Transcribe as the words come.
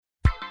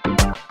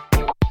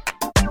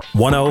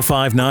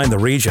1059 The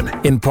Region,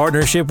 in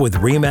partnership with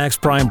RE/MAX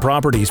Prime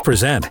Properties,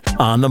 present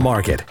On the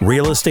Market,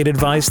 real estate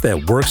advice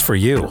that works for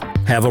you.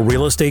 Have a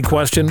real estate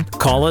question?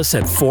 Call us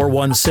at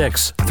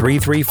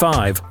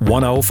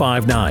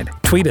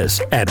 416-335-1059. Tweet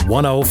us at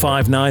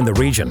 1059 The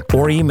Region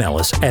or email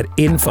us at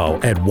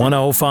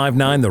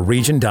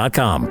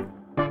info@1059theregion.com.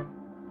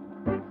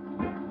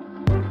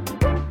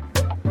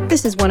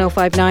 This is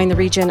 1059 The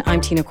Region.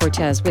 I'm Tina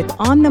Cortez with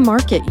On the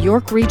Market,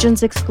 York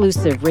Region's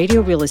exclusive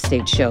radio real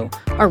estate show.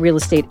 Our real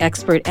estate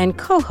expert and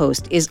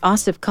co-host is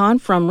Asif Khan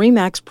from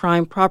RE/MAX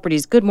Prime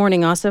Properties. Good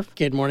morning, Asif.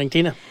 Good morning,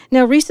 Tina.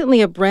 Now,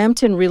 recently a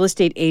Brampton real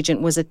estate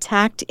agent was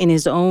attacked in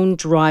his own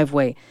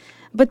driveway.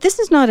 But this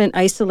is not an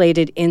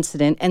isolated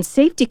incident, and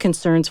safety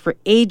concerns for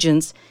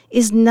agents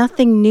is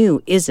nothing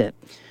new, is it?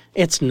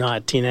 It's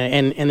not, Tina,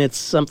 and it's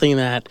something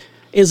that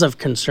is of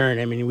concern.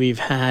 I mean, we've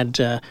had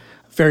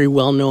very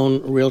well-known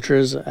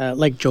realtors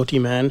like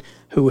Jyoti Mann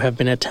who have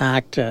been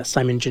attacked.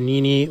 Simon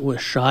Giannini was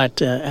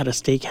shot at a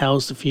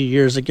steakhouse a few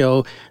years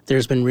ago.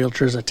 There's been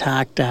realtors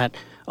attacked at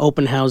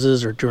open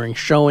houses or during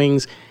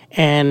showings,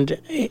 and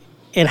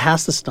it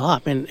has to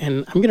stop. And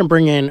I'm going to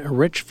bring in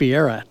Rich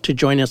Vieira to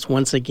join us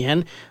once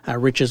again.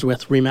 Rich is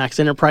with RE/MAX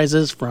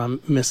Enterprises from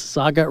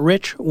Mississauga.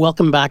 Rich,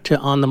 welcome back to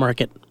On the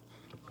Market.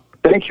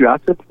 Thank you,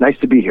 Asif. Nice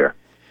to be here.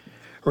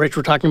 Rich,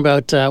 we're talking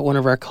about one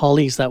of our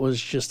colleagues that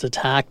was just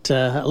attacked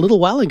a little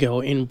while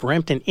ago in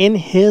Brampton in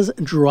his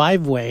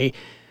driveway.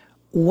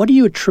 What do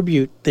you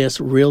attribute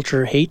this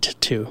realtor hate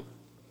to?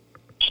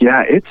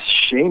 Yeah, it's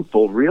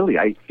shameful, really.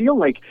 I feel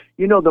like,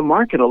 the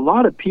market, a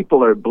lot of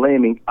people are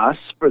blaming us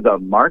for the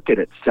market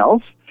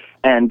itself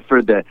and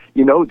for the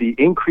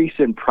increase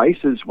in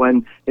prices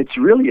when it's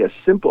really a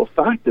simple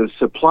fact of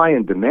supply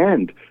and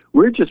demand.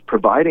 We're just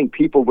providing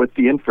people with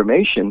the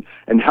information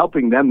and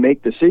helping them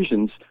make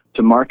decisions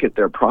to market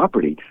their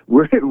property.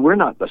 We're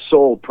not the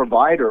sole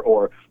provider,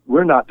 or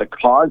we're not the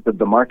cause of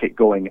the market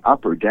going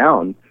up or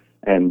down.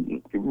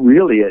 And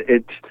really,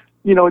 it's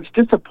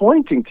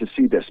disappointing to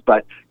see this.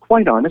 But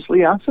quite honestly,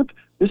 Asif,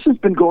 this has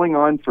been going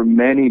on for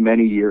many,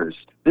 many years.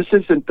 This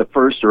isn't the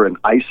first or an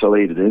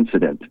isolated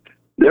incident.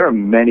 There are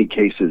many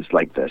cases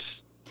like this.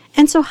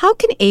 And so how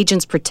can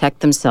agents protect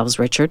themselves,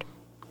 Richard?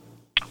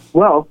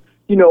 Well,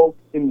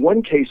 in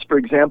one case, for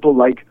example,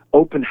 like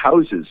open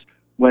houses,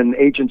 when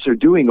agents are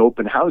doing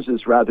open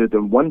houses, rather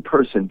than one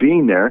person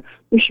being there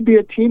should be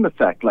a team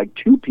effect, like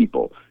two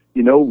people,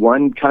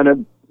 one kind of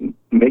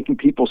making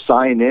people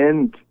sign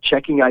in,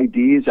 checking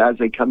IDs as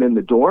they come in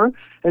the door,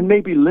 and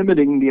maybe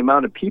limiting the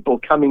amount of people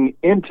coming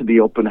into the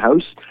open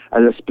house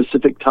at a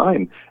specific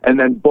time, and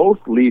then both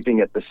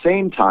leaving at the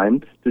same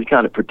time to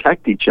kind of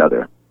protect each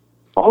other.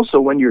 Also,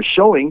 when you're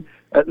showing,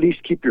 at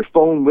least keep your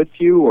phone with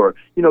you, or,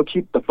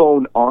 keep the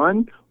phone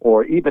on,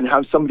 or even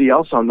have somebody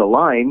else on the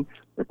line,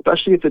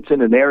 especially if it's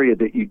in an area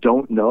that you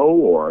don't know,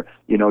 or,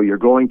 you're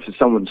going to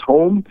someone's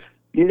home.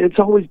 It's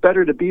always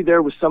better to be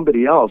there with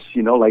somebody else,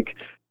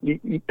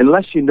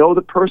 unless you know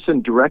the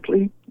person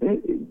directly.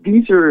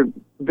 These are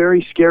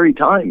very scary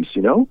times,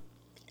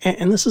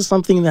 And this is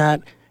something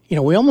that,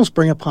 we almost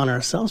bring upon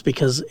ourselves,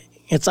 because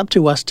it's up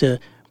to us to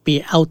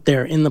be out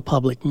there in the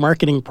public,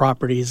 marketing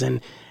properties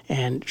and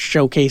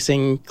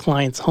showcasing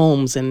clients'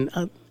 homes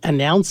and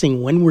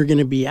announcing when we're going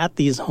to be at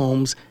these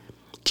homes.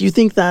 Do you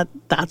think that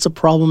that's a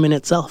problem in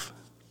itself?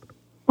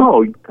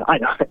 Oh, I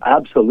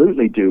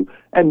absolutely do.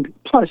 And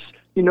plus,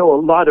 a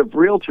lot of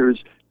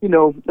realtors,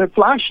 they're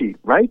flashy,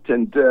 right?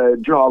 And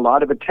draw a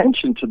lot of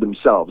attention to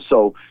themselves.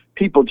 So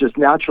people just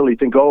naturally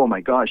think, oh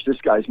my gosh,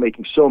 this guy's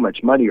making so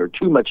much money or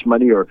too much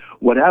money or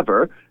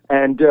whatever.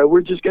 And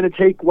we're just going to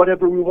take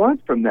whatever we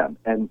want from them.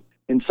 And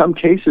in some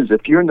cases,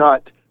 if you're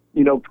not,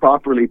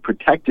 properly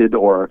protected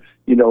or,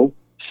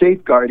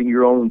 safeguarding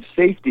your own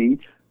safety,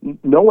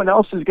 no one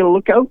else is going to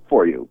look out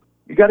for you.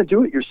 You got to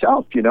do it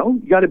yourself, You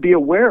got to be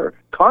aware,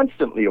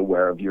 constantly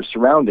aware of your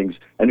surroundings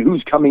and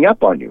who's coming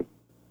up on you.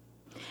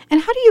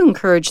 And how do you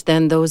encourage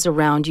then those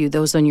around you,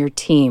 those on your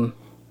team?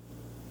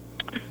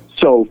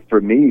 So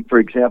for me, for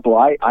example,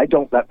 I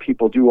don't let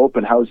people do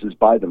open houses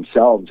by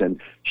themselves, and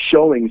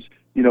showings,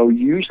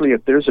 usually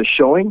if there's a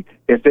showing,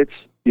 if it's,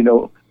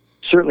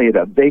 certainly at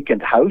a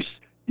vacant house,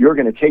 you're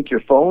going to take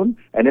your phone,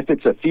 and if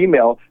it's a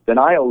female, then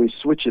I always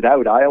switch it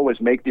out. I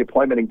always make the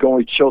appointment and go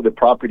and show the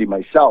property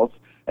myself,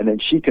 and then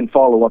she can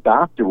follow up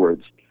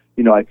afterwards.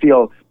 I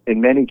feel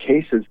in many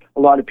cases, a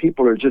lot of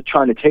people are just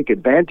trying to take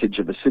advantage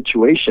of a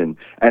situation,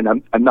 and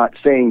I'm not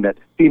saying that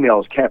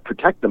females can't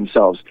protect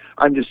themselves.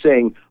 I'm just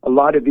saying a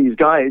lot of these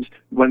guys,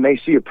 when they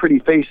see a pretty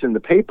face in the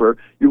paper,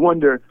 you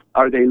wonder,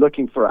 are they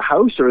looking for a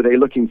house or are they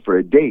looking for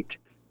a date?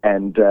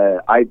 And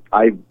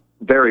I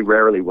very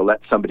rarely will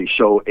let somebody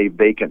show a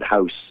vacant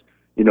house,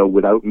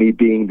 without me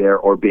being there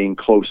or being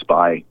close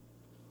by.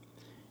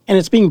 And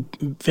it's being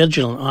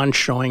vigilant on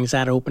showings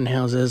at open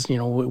houses.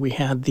 We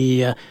had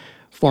the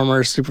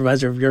former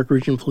supervisor of York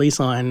Region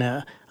Police on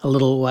a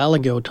little while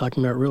ago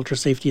talking about realtor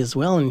safety as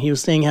well. And he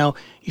was saying how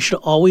you should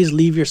always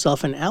leave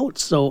yourself an out.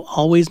 So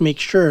always make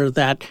sure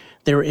that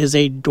there is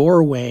a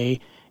doorway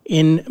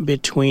in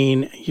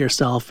between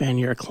yourself and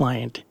your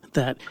client.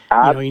 that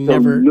you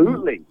never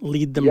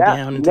lead them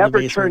down into the basement.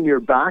 Never turn your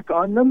back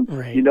on them.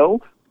 Right.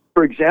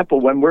 For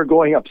example, when we're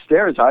going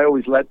upstairs, I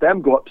always let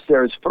them go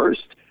upstairs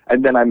first.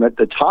 And then I'm at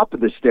the top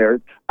of the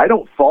stairs. I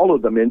don't follow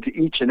them into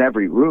each and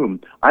every room.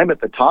 I'm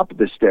at the top of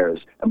the stairs.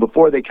 And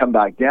before they come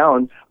back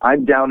down,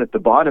 I'm down at the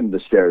bottom of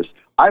the stairs.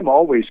 I'm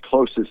always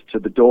closest to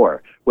the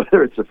door,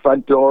 whether it's the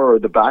front door or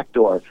the back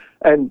door.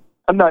 And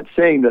I'm not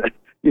saying that,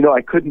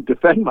 I couldn't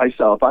defend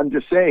myself. I'm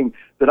just saying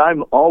that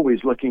I'm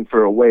always looking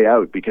for a way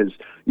out because,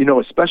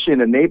 especially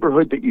in a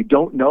neighborhood that you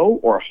don't know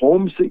or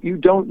homes that you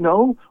don't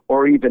know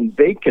or even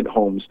vacant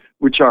homes,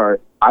 which are,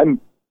 I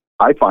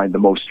find the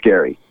most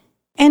scary.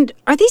 And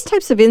are these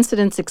types of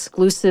incidents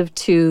exclusive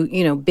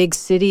to, big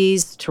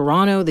cities,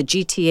 Toronto, the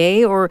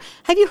GTA, or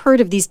have you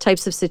heard of these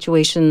types of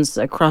situations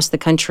across the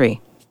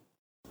country?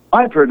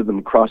 I've heard of them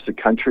across the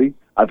country.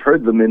 I've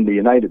heard them in the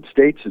United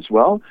States as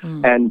well.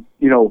 And,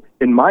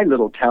 in my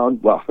little town,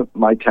 well,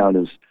 my town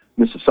is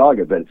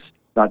Mississauga, but it's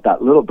not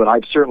that little, but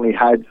I've certainly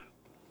had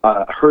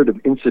heard of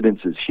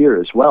incidences here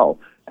as well.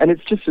 And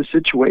it's just a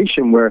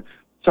situation where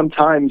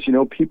sometimes,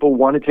 people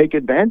want to take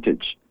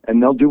advantage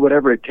and they'll do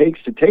whatever it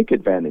takes to take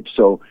advantage.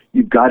 So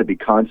you've got to be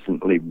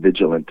constantly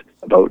vigilant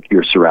about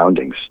your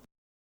surroundings.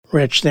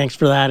 Rich, thanks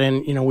for that.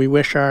 And, we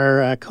wish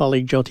our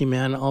colleague Jyoti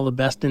Mann all the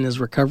best in his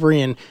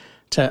recovery. And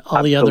to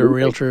all the other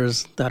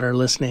realtors that are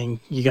listening,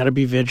 you got to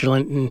be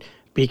vigilant and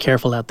be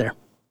careful out there.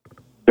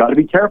 Got to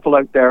be careful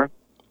out there.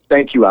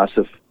 Thank you,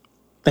 Asif.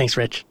 Thanks,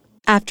 Rich.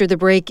 After the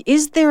break,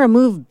 is there a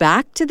move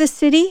back to the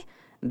city?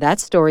 That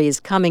story is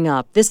coming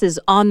up. This is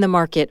On the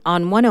Market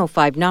on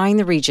 105.9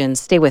 The Region.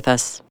 Stay with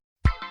us.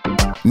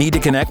 Need to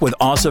connect with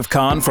Asif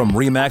Khan from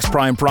RE/MAX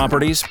Prime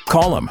Properties?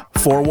 Call him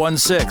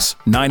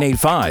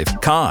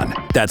 416-985-KHAN.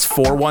 That's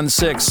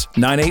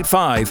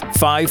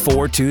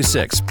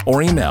 416-985-5426.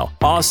 Or email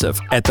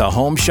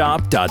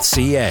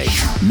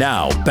asif@thehomeshop.ca.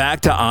 Now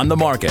back to On the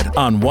Market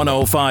on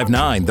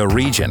 105.9 The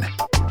Region.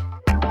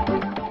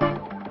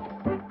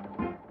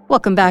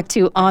 Welcome back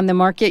to On the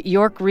Market,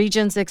 York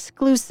Region's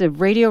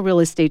exclusive radio real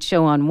estate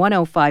show on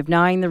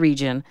 105.9 The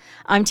Region.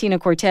 I'm Tina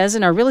Cortez,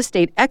 and our real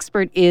estate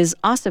expert is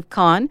Asif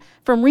Khan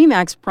from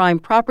RE/MAX Prime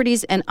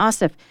Properties. And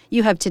Asif,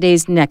 you have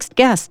today's next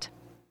guest.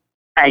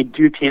 I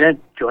do, Tina.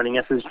 Joining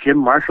us is Jim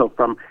Marshall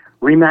from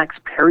RE/MAX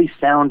Perry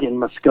Sound in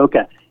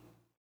Muskoka.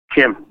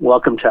 Jim,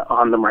 welcome to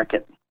On the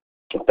Market.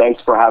 Thanks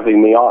for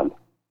having me on.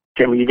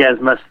 Jim, you guys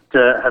must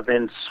have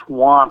been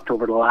swamped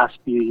over the last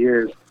few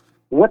years.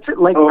 What's it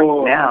like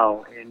right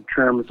now in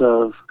terms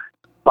of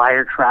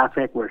buyer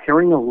traffic? We're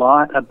hearing a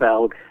lot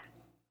about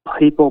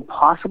people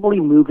possibly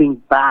moving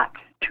back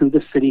to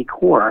the city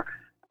core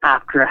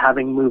after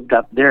having moved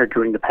up there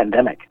during the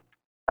pandemic.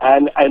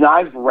 And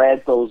I've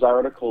read those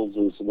articles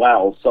as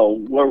well.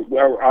 So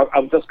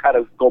I'll just kind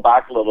of go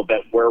back a little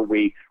bit where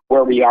we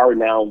are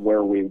now and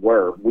where we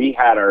were. We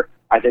had our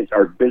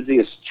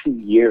busiest 2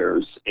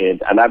 years,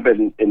 and I've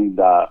been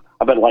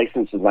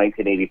licensed since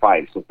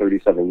 1985, so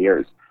 37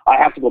 years. I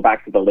have to go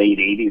back to the late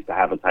 80s to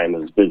have a time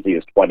as busy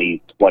as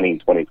 2020 and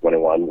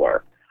 2021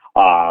 were.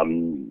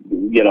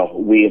 We had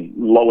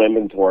low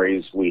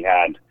inventories. We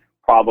had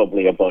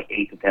probably about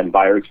 8 to 10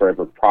 buyers for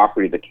every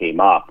property that came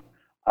up.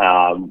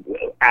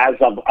 As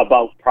of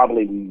about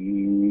probably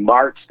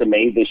March to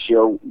May this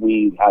year,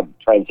 we have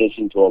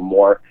transitioned to a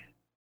more,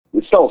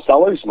 still a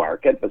seller's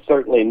market, but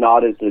certainly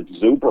not as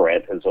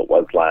exuberant as it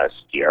was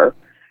last year.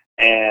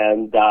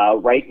 And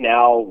right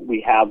now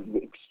we have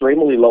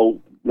extremely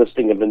low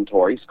listing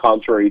inventories,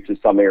 contrary to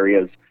some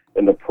areas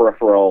in the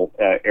peripheral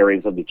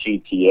areas of the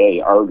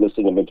GTA. Our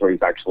listing inventory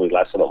is actually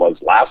less than it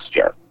was last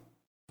year.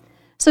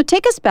 So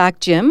take us back,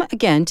 Jim,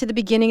 again to the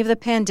beginning of the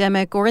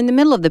pandemic or in the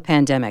middle of the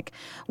pandemic,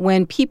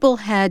 when people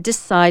had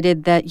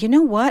decided that, you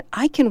know what,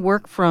 I can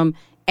work from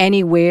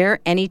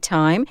anywhere,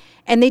 anytime,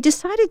 and they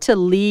decided to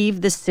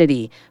leave the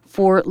city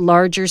for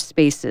larger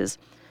spaces.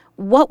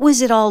 What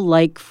was it all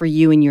like for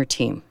you and your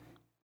team?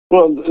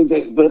 Well,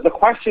 the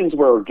questions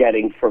we're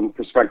getting from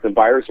prospective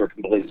buyers are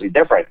completely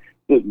different.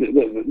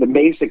 The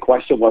basic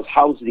question was,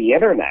 how's the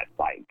internet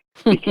like?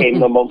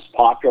 Became the most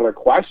popular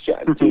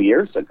question 2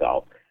 years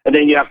ago. And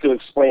then you have to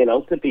explain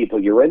out to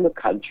people, you're in the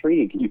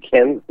country, you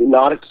can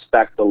not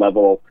expect the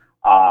level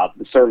of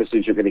the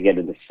services you're going to get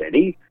in the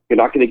city. You're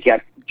not going to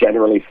get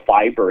generally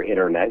fiber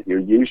internet. You're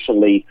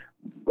usually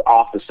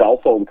off the cell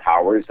phone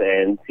towers,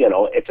 and,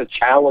 it's a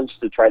challenge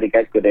to try to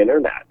get good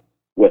internet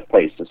with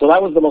places. So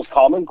that was the most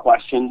common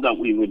question that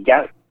we would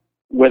get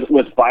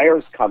with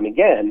buyers coming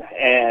in.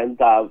 And,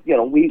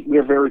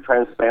 we're very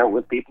transparent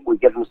with people. We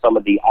give them some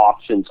of the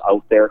options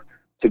out there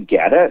to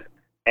get it.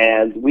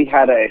 And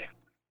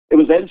it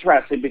was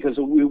interesting because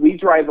we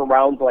drive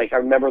around, like I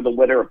remember the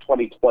winter of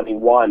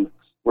 2021,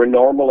 where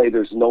normally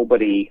there's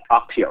nobody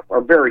up here,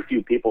 or very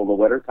few people in the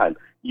wintertime.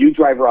 You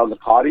drive around the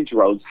cottage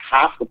roads,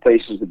 half the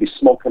places would be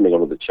smoke coming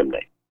out of the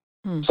chimney.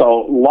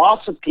 So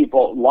lots of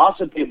people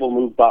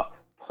moved up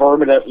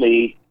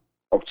permanently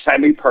or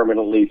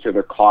semi-permanently to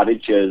their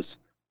cottages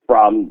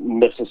from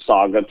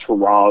Mississauga,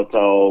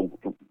 Toronto,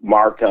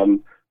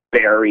 Markham,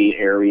 Barrie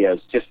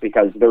areas, just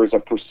because there was a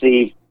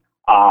perceived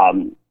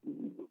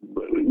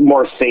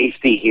more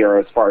safety here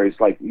as far as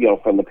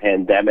from the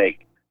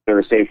pandemic.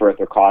 They're safer at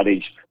their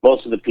cottage.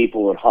 Most of the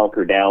people would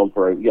hunker down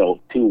for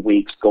 2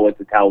 weeks, go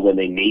into town when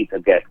they need to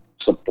get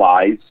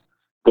supplies,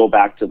 go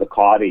back to the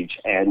cottage,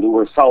 and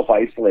we're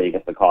self-isolating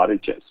at the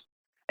cottages.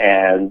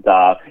 And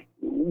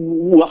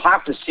we'll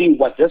have to see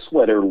what this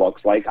winter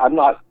looks like. I'm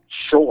not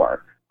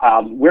sure.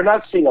 We're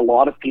not seeing a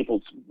lot of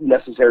people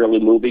necessarily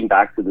moving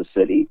back to the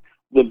city.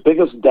 The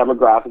biggest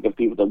demographic of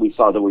people that we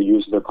saw that were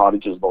using their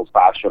cottages in old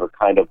fashioned are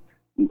kind of,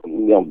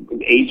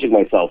 aging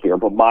myself here,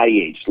 but my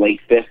age, late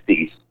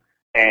 50s.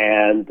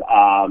 And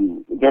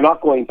they're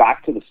not going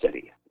back to the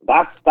city.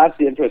 That's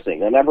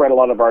interesting. And I've read a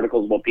lot of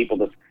articles about people,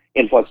 this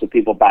influx of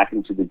people back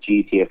into the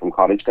GTA from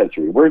cottage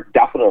country. We're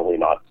definitely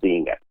not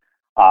seeing it.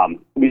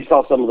 We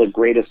saw some of the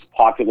greatest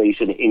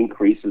population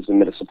increases in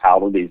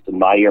municipalities in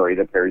my area,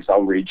 the Parry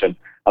Sound region,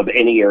 of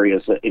any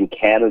areas in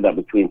Canada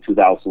between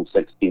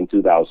 2016 and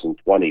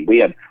 2020. We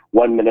had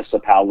one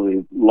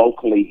municipality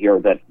locally here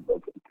that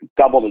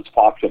doubled its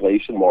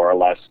population more or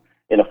less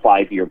in a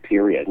 5-year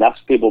period. And that's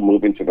people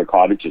moving to their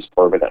cottages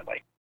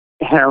permanently.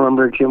 And I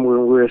remember, Jim,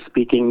 when we were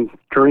speaking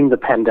during the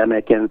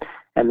pandemic and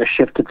the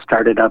shift had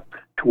started up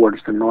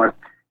towards the north,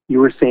 you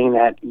were saying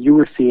that you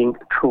were seeing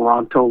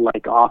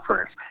Toronto-like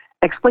offers.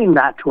 Explain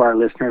that to our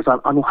listeners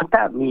on what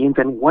that means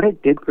and what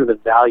it did for the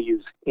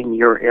values in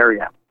your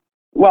area.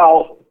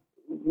 Well,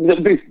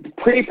 the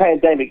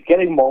pre-pandemic,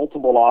 getting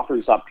multiple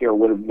offers up here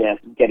would have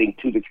meant getting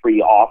 2 to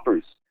 3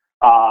 offers.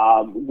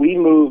 We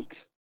moved,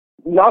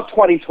 not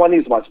 2020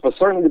 as much, but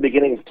certainly the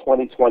beginning of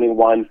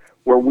 2021,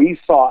 where we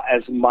saw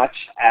as much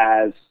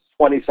as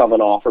 27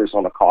 offers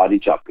on a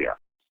cottage up here.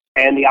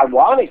 And the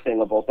ironic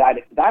thing about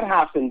that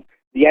happened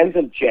the end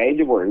of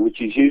January, which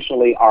is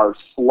usually our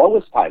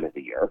slowest time of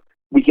the year.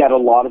 We get a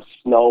lot of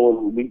snow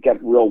and we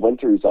get real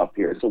winters up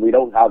here, so we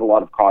don't have a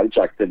lot of cottage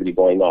activity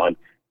going on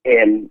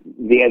in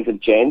the end of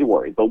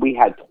January. But we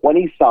had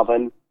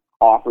 27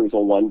 offers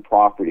on one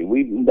property.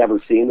 We've never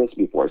seen this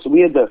before, so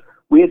we had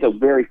to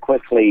very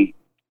quickly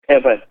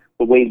pivot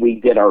the way we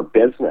did our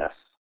business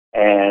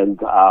and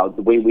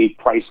the way we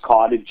priced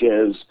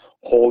cottages,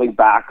 holding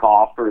back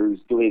offers,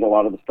 doing a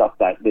lot of the stuff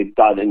that they've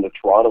done in the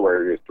Toronto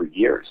area for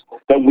years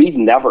that we've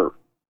never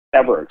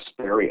ever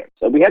experienced.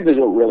 And we had to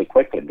do it really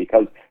quickly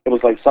because it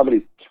was like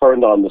somebody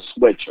turned on the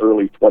switch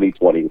early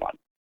 2021.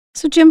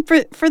 So, Jim,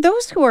 for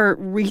those who are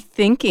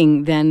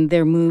rethinking then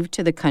their move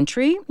to the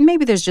country,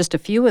 maybe there's just a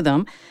few of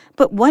them,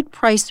 but what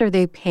price are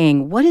they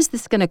paying? What is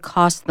this going to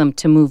cost them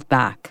to move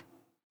back?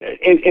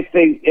 If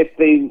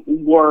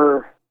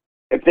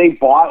they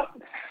bought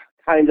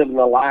kind of in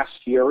the last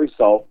year or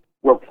so,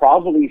 we're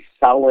probably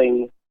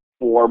selling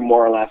for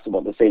more or less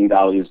about the same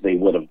values they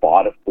would have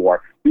bought it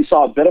for. We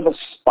saw a bit of a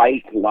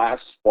spike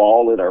last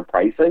fall in our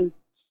pricing,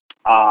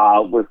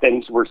 where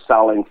things were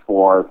selling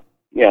for,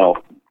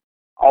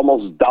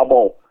 almost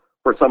double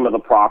for some of the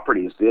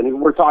properties.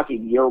 And we're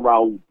talking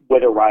year-round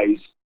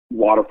winterized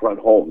waterfront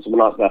homes. We're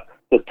not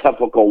the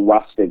typical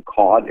rustic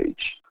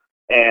cottage.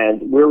 And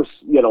we're,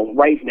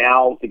 right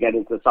now to get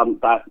into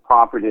that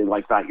property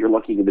like that, you're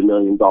looking at $1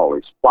 million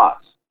plus.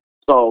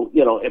 So,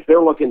 if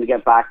they're looking to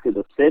get back to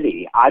the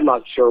city, I'm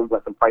not sure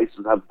what the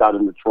prices have done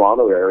in the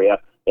Toronto area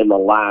in the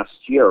last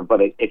year,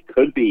 but it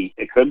could be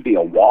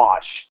a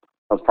wash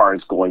as far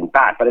as going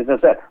back. But as I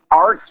said,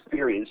 our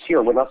experience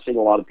here, we're not seeing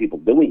a lot of people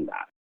doing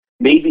that.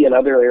 Maybe in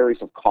other areas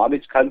of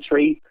cottage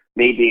country,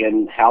 maybe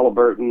in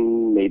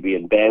Haliburton, maybe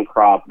in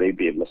Bancroft,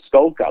 maybe in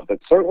Muskoka, but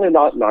certainly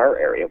not in our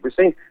area. We're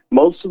seeing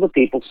most of the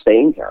people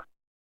staying here.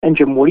 And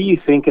Jim, what do you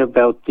think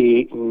about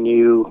the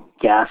new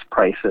gas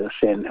prices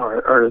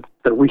or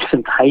the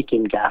recent hike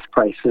in gas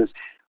prices?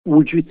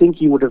 Would you think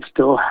you would have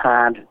still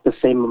had the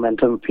same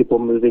momentum of people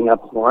moving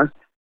up north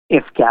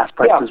if gas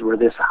prices were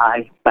this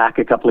high back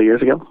a couple of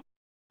years ago?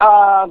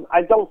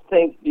 I don't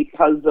think,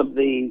 because of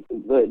the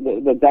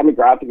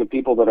demographic of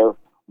people that are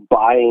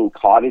buying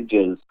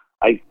cottages,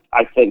 I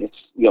think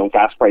it's,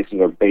 gas prices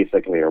are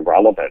basically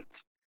irrelevant.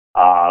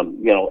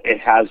 It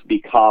has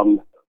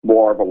become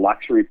more of a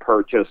luxury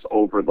purchase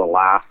over the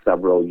last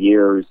several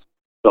years.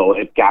 So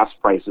if gas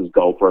prices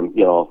go from,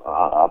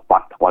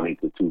 $1.20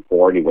 to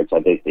 $2.40, which I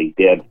think they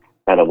did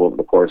kind of over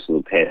the course of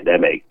the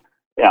pandemic,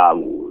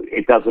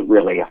 it doesn't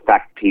really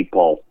affect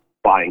people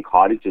buying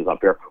cottages up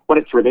here. What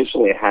it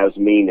traditionally has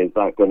mean is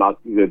that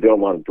they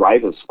don't want to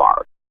drive as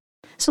far.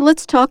 So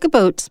let's talk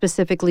about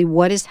specifically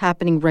what is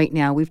happening right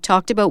now. We've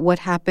talked about what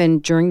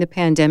happened during the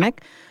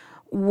pandemic.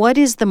 What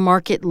is the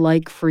market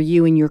like for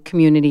you in your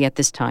community at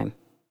this time?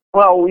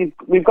 Well,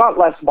 we've got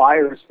less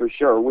buyers for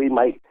sure. We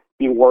might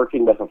be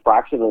working with a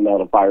fraction of the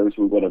amount of buyers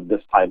we would have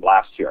this time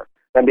last year.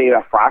 And maybe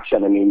a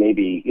fraction,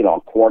 maybe,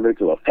 a quarter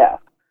to a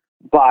fifth.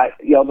 But,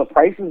 the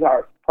prices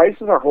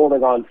are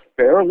holding on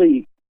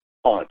fairly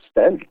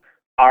constant.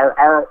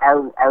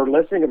 Our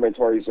listing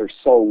inventories are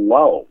so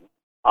low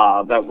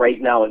that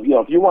right now,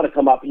 if you want to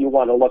come up, you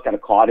want to look at a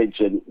cottage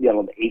in, the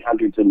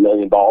 $800 to $1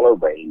 million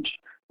range,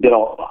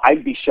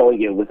 I'd be showing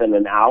you within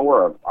an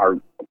hour of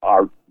our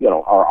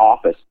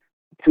office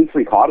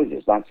 2-3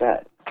 cottages, that's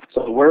it.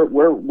 So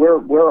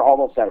we're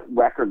almost at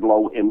record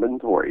low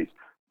inventories.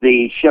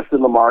 the shift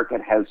in the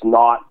market has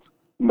not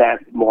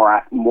meant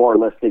more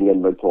listing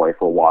inventory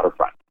for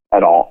waterfront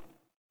at all.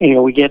 You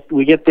know, we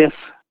get this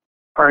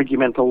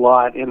argument a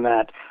lot in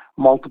that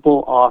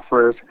multiple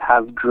offers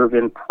have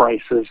driven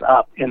prices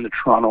up in the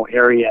Toronto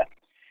area,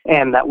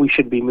 and that we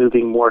should be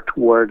moving more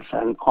towards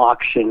an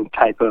auction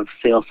type of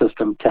sales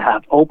system to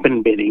have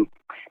open bidding.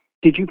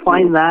 Did you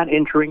find that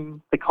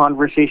entering the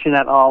conversation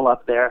at all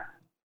up there?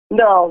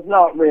 No,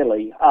 not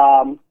really.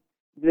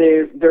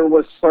 There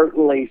was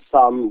certainly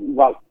some,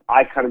 what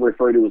I kind of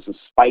refer to as a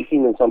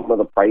spiking in some of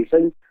the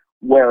pricing,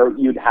 where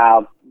you'd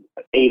have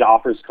 8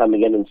 offers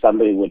coming in and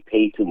somebody would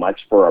pay too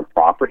much for a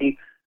property.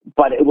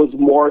 But it was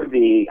more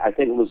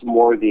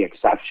the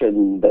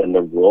exception than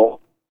the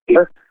rule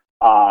here.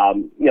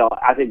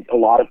 I think a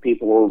lot of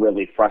people were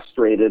really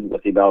frustrated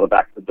with the amount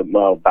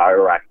of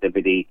buyer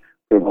activity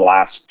through the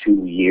last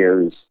 2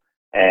 years.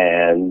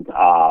 And,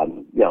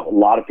 a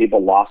lot of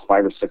people lost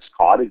 5 or 6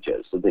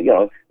 cottages. So,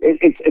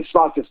 it's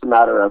not just a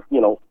matter of,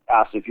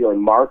 ask if you're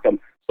in Markham,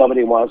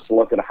 somebody wants to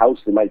look at a house,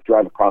 they might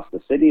drive across the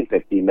city in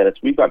 15 minutes.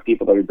 We've got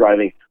people that are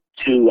driving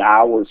 2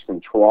 hours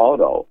from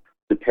Toronto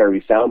to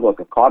Parry Sound look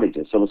at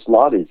cottages. So it's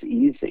not as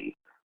easy.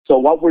 So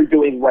what we're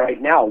doing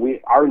right now,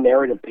 our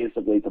narrative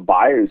basically to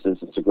buyers is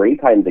it's a great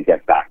time to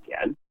get back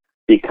in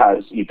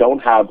because you don't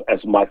have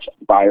as much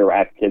buyer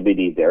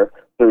activity there.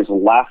 There's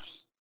less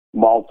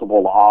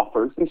multiple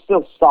offers. There's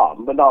still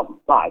some, but not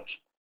much.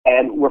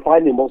 And we're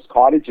finding most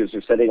cottages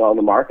are sitting on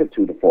the market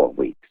 2 to 4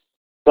 weeks.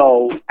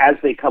 So as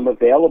they come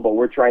available,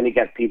 we're trying to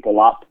get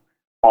people up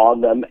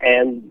on them.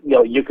 And,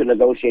 you can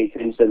negotiate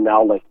things in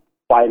now like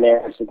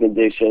financing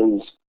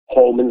conditions,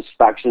 home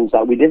inspections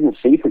that we didn't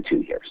see for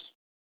 2 years.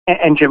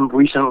 And Jim,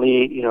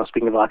 recently,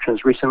 speaking of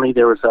auctions, recently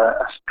there was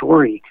a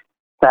story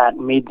that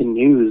made the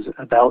news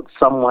about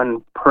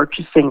someone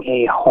purchasing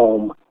a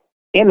home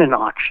in an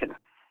auction.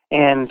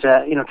 And,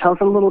 tell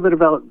us a little bit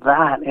about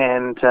that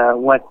and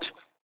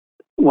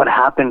what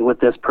happened with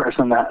this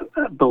person that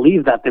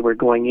believed that they were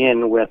going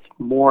in with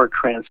more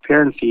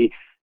transparency,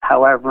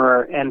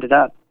 however, ended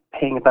up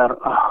paying about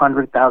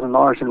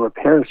 $100,000 in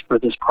repairs for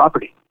this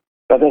property.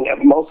 I think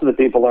most of the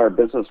people in our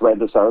business read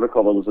this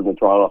article that was in the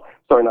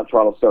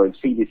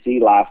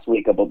CBC last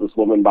week about this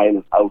woman buying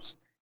this house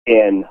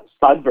in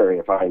Sudbury,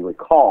 if I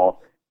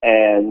recall.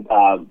 And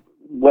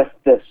with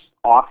this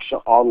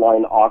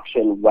online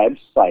auction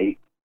website,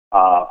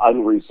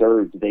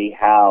 Unreserved, they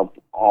have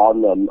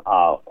on them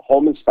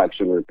home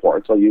inspection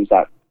reports. I'll use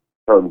that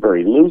term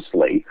very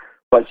loosely,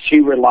 but she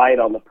relied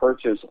on the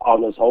purchase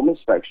on this home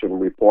inspection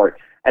report.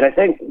 And I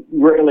think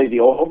really the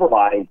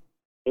overlying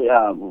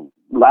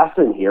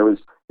lesson here is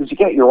you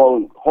get your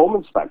own home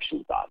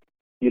inspection done.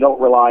 You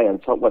don't rely on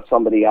what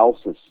somebody else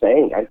is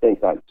saying. I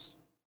think that's,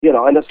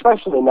 and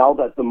especially now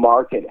that the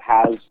market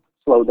has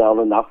slowed down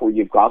enough where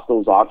you've got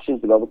those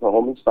options available for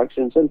home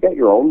inspections, and get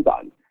your own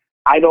done.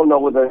 I don't know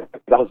whether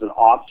that was an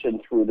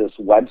option through this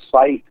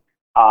website.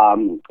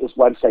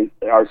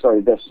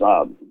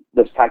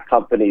 This tech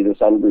company,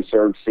 this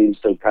Unreserved, seems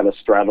to kind of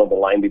straddle the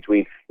line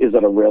between, is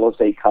it a real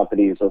estate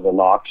company, is it an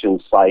auction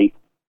site?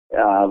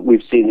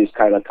 We've seen these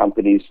kind of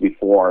companies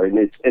before, and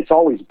it's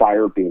always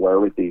buyer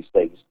beware with these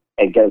things,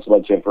 and get as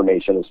much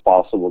information as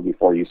possible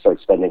before you start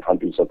spending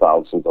hundreds of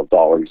thousands of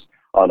dollars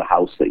on a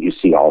house that you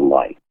see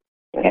online.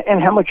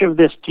 And how much of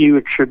this do you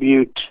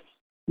attribute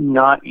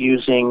not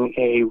using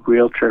a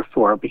realtor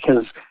for?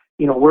 Because,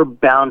 we're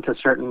bound to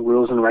certain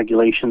rules and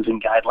regulations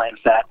and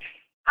guidelines that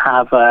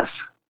have us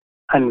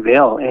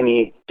unveil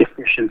any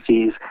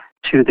deficiencies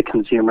to the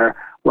consumer,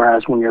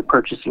 whereas when you're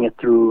purchasing it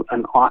through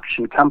an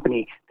auction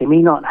company, they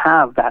may not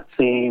have that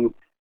same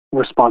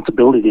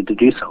responsibility to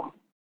do so.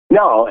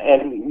 No,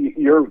 and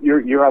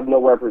you have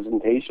no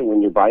representation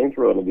when you're buying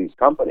through one of these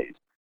companies.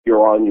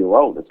 You're on your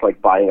own. It's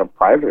like buying a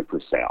private for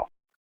sale.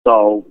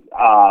 So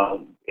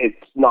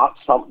it's not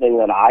something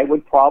that I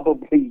would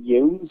probably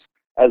use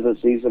as a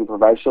seasoned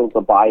professional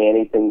to buy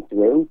anything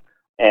through.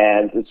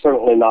 And it's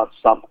certainly not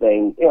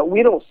something,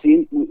 we don't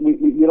see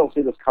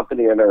this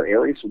company in our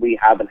area, so we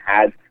haven't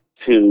had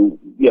to,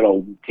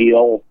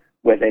 deal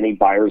with any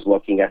buyers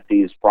looking at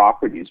these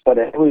properties. But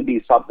it would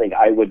be something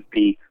I would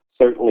be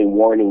certainly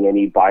warning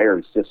any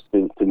buyers just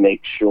to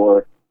make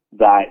sure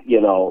that,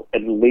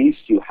 at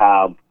least you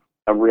have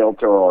a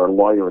realtor or a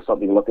lawyer or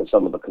something look at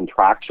some of the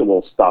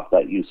contractual stuff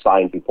that you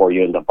signed before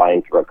you end up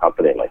buying through a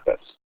company like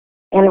this.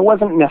 And it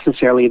wasn't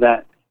necessarily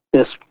that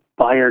this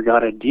buyer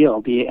got a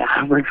deal. The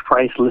average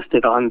price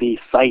listed on the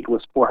site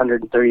was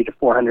 $430,000 to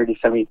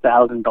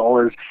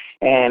 $470,000,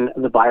 and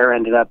the buyer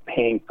ended up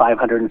paying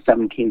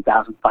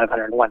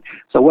 $517,501.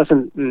 So it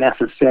wasn't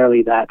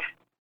necessarily that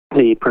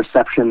the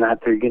perception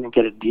that they're going to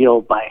get a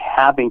deal by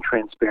having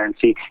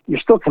transparency. You're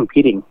still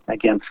competing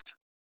against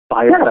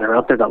buyers that are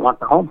out there that want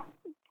the home.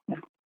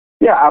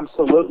 Yeah,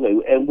 absolutely.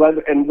 And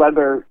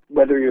whether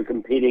you're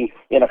competing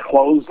in a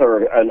closed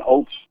or an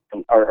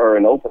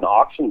open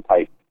auction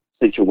type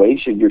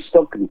situation, you're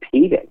still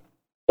competing.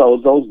 So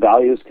those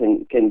values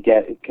can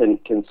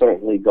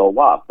certainly go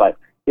up. But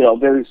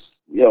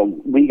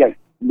we get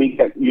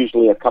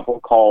usually a couple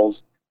of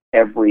calls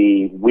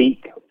every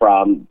week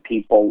from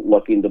people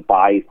looking to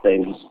buy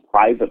things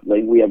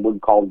privately. We had one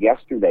called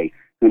yesterday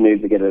who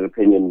needed to get an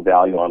opinion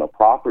value on a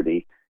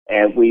property,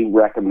 and we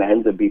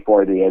recommended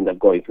before they end up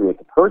going through with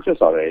the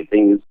purchase on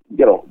anything is,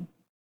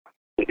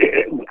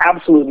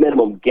 absolute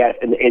minimum,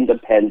 get an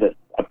independent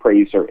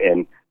appraiser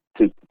in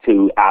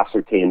to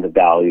ascertain the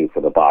value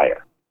for the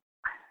buyer.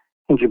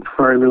 And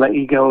before we let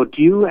you go,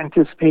 do you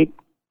anticipate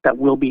that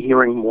we'll be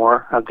hearing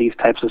more of these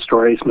types of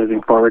stories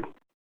moving forward?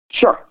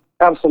 Sure,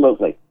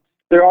 absolutely.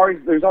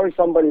 There's always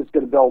somebody who's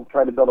going to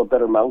try to build a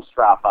better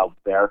mousetrap out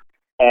there,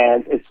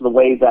 and it's the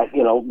way that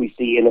we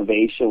see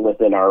innovation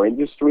within our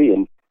industry.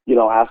 And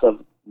as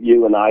of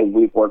you and I,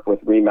 we've worked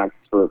with RE/MAX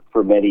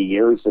for many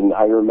years, and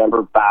I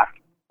remember back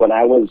when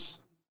I was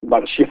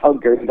much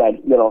younger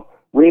that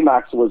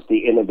RE/MAX was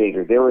the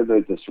innovator; they were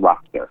the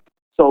disruptor.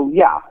 So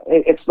yeah,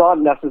 it's not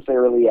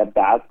necessarily a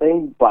bad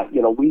thing, but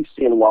we've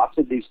seen lots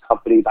of these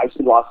companies. I've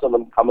seen lots of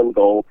them come and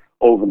go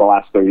over the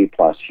last 30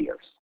 plus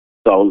years.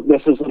 So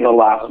this isn't the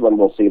last one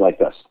we'll see like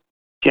this.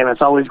 Jim,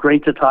 it's always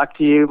great to talk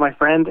to you, my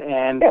friend.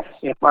 And yes.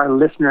 If our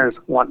listeners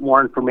want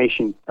more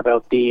information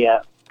about the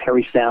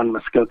Parry Sound,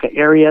 Muskoka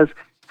areas,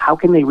 how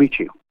can they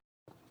reach you?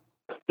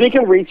 They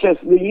can reach us.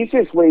 The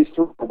easiest way is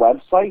through our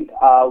website.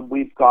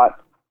 We've got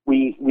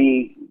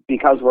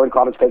because we're in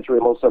Cottage Country,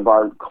 most of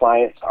our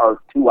clients are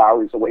 2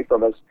 hours away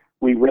from us.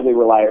 We really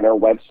rely on our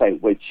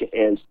website, which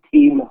is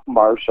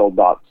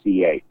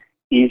teammarshall.ca.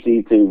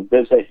 Easy to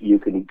visit. You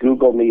can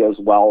Google me as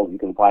well. You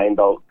can find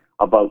out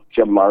about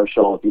Jim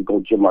Marshall. If you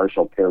go Jim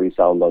Marshall Parry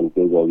Sound on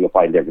Google, you'll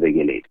find everything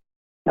you need.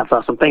 That's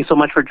awesome. Thanks so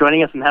much for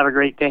joining us, and have a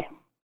great day.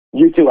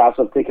 You too,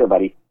 Asif. Take care,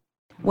 buddy.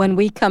 When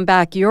we come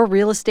back, your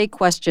real estate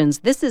questions.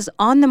 This is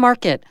On the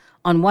Market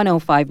on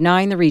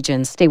 105.9 The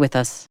Region. Stay with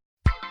us.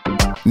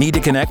 Need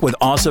to connect with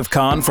Asif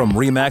Khan from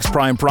RE/MAX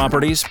Prime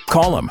Properties?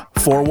 Call him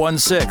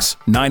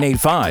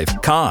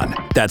 416-985-KHAN.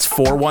 That's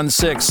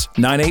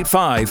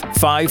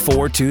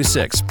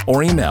 416-985-5426.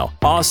 Or email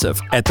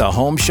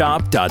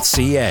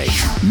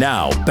asif@thehomeshop.ca.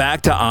 Now,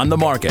 back to On the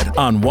Market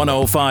on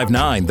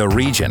 105.9 The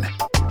Region.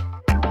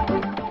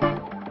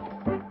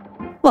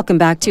 Welcome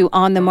back to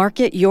On the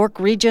Market, York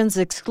Region's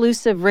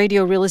exclusive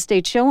radio real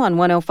estate show on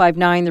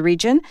 105.9 The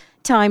Region.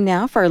 Time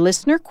now for our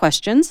listener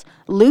questions.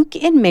 Luke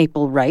in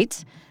Maple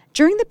writes,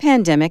 during the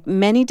pandemic,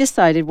 many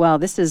decided to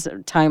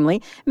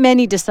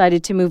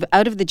move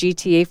out of the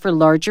GTA for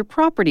larger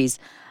properties.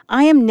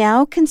 I am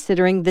now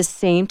considering the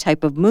same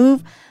type of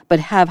move, but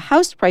have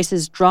house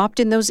prices dropped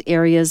in those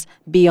areas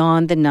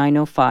beyond the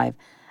 905?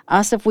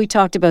 Asif, we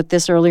talked about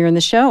this earlier in the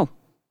show.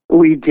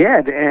 We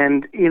did,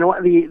 and you know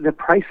what? The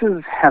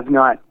prices have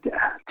not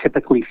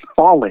typically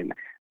fallen,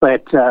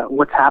 but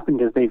what's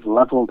happened is they've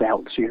leveled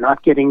out. So you're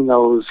not getting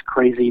those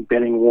crazy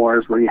bidding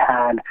wars where you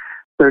had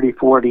 30,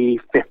 40,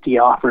 50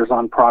 offers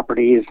on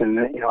properties. And,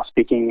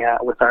 speaking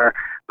with our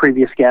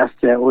previous guest,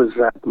 it was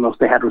the most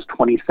they had was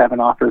 27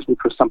 offers,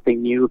 which was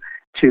something new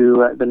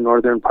to the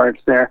northern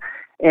parts there.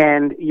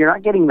 And you're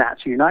not getting that.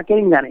 So you're not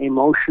getting that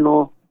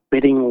emotional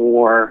bidding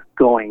war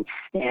going.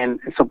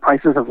 And so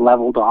prices have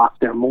leveled off.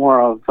 They're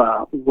more of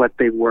what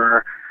they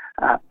were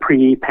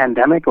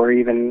pre-pandemic, or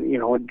even,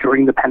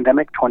 during the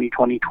pandemic,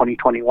 2020,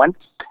 2021.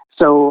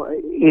 So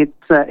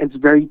it's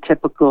very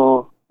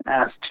typical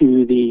as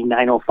to the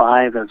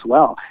 905 as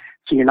well.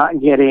 So you're not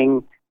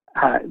getting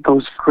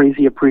those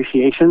crazy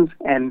appreciations,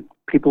 and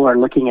people are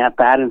looking at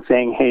that and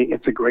saying, hey,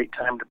 it's a great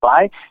time to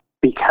buy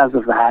because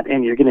of that,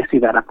 and you're going to see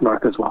that up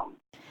north as well.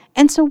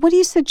 And so what do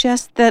you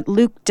suggest that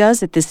Luke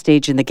does at this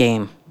stage in the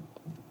game?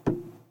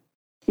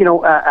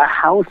 A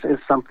house is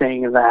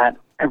something that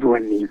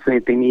everyone needs.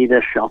 They need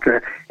a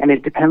shelter, and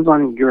it depends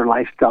on your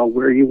lifestyle,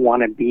 where you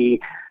want to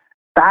be.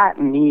 That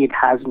need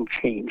hasn't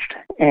changed,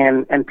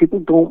 and people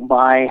don't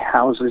buy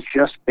houses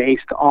just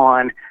based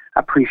on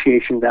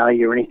appreciation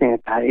value or anything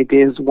like that. It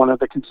is one of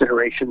the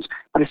considerations,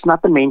 but it's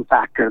not the main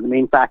factor. The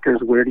main factor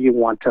is, where do you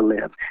want to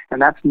live?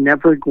 And that's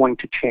never going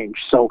to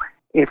change. So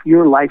if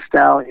your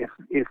lifestyle,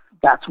 if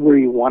that's where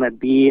you want to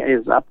be,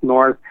 is up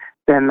north,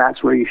 then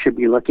that's where you should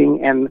be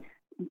looking. And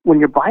when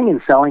you're buying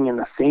and selling in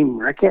the same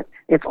market,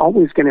 it's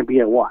always going to be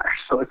a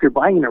wash. So if you're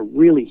buying in a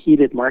really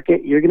heated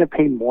market, you're going to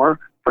pay more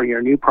for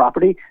your new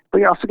property, but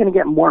you're also going to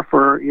get more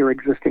for your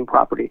existing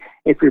property.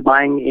 If you're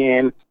buying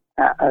in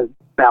a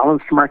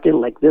balanced market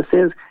like this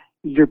is,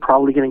 you're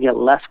probably going to get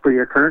less for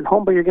your current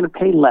home, but you're going to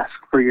pay less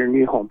for your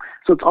new home.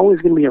 So it's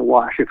always going to be a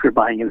wash if you're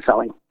buying and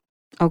selling.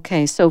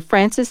 Okay, so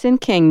Francis in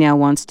King now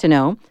wants to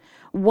know,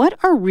 what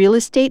are real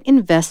estate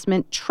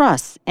investment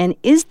trusts, and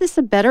is this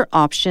a better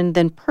option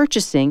than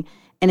purchasing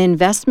an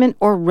investment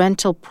or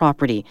rental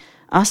property?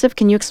 Asif,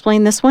 can you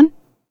explain this one?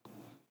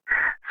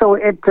 So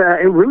it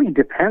really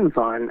depends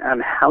on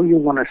how you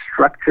want to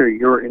structure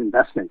your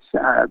investments.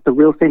 The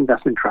real estate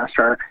investment trusts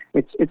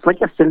it's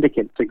like a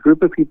syndicate. It's a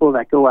group of people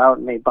that go out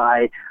and they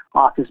buy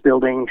office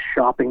buildings,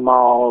 shopping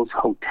malls,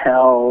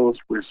 hotels,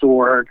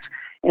 resorts,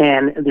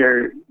 and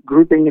they're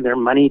grouping their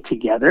money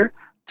together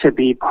to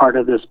be part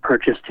of this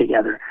purchase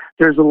together.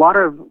 There's a lot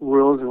of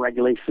rules and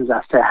regulations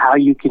as to how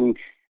you can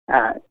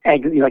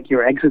like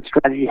your exit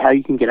strategy, how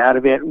you can get out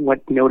of it,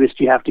 what notice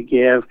do you have to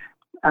give,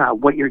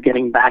 what you're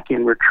getting back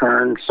in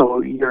return.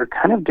 So you're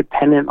kind of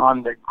dependent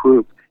on the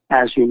group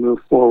as you move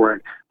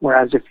forward.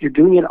 Whereas if you're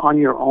doing it on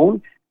your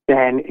own,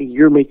 then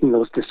you're making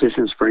those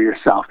decisions for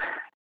yourself.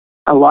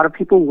 A lot of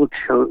people will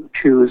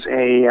choose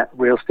a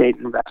real estate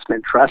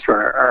investment trust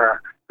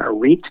or a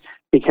REIT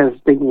because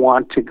they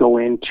want to go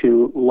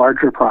into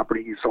larger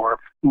properties or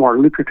more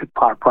lucrative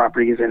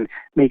properties and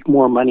make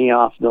more money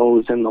off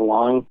those in the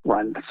long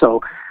run.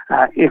 So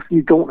if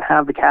you don't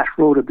have the cash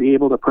flow to be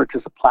able to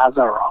purchase a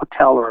plaza or a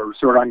hotel or a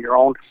resort on your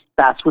own,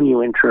 that's when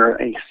you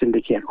enter a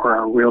syndicate or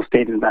a real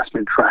estate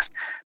investment trust.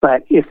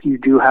 But if you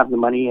do have the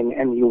money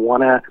and you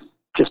want to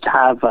just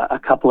have a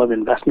couple of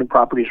investment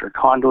properties or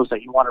condos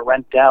that you want to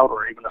rent out,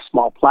 or even a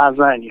small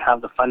plaza, and you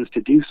have the funds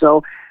to do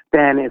so,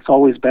 then it's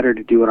always better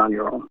to do it on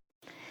your own.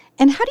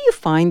 And how do you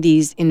find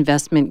these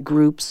investment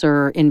groups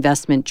or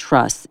investment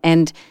trusts?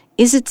 And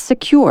is it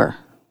secure?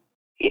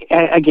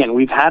 Again,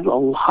 we've had a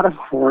lot of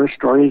horror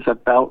stories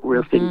about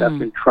real estate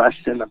investment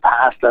trusts in the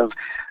past of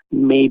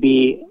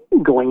maybe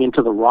going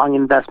into the wrong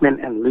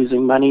investment and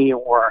losing money,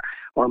 or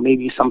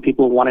maybe some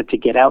people wanted to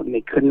get out and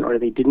they couldn't, or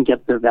they didn't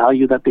get the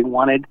value that they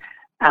wanted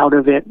out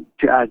of it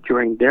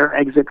during their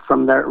exit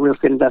from their real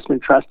estate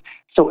investment trust.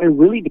 So it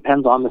really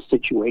depends on the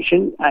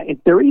situation.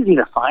 They're easy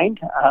to find.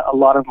 A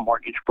lot of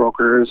mortgage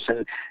brokers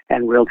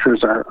and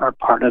realtors are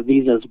part of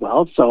these as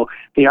well. So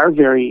they are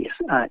very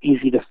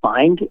easy to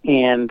find.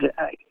 And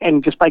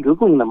just by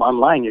Googling them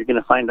online, you're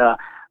going to find a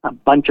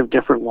bunch of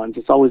different ones.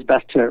 It's always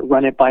best to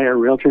run it by a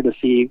realtor to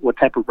see what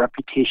type of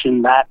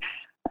reputation that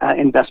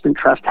investment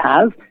trust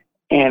has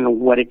and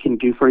what it can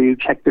do for you.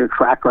 Check their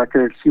track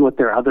record, see what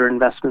their other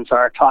investments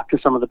are, talk to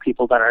some of the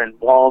people that are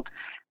involved.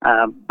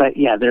 But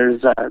yeah,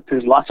 there's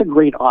lots of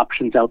great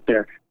options out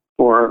there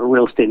for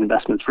real estate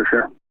investments for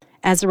sure.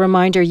 As a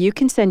reminder, you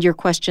can send your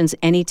questions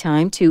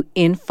anytime to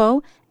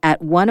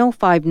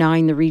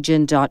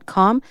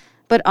info@1059theregion.com.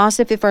 But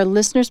Asif, if our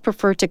listeners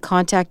prefer to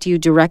contact you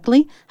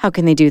directly, how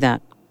can they do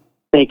that?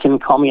 They can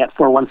call me at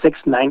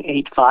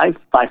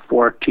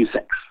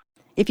 416-985-5426.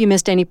 If you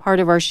missed any part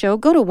of our show,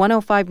 go to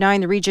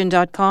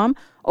 1059theregion.com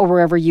or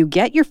wherever you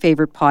get your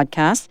favorite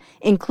podcasts,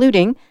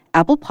 including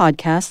Apple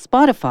Podcasts,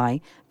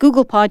 Spotify,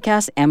 Google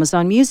Podcasts,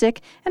 Amazon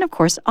Music, and of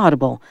course,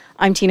 Audible.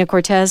 I'm Tina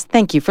Cortez.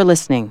 Thank you for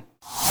listening.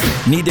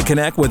 Need to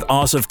connect with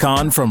Asif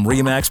Khan from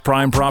RE/MAX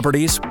Prime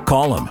Properties?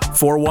 Call him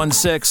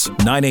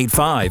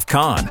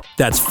 416-985-KHAN.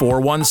 That's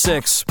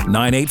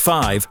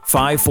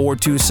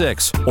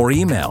 416-985-5426. Or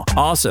email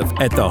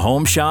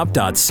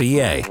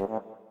asif@thehomeshop.ca.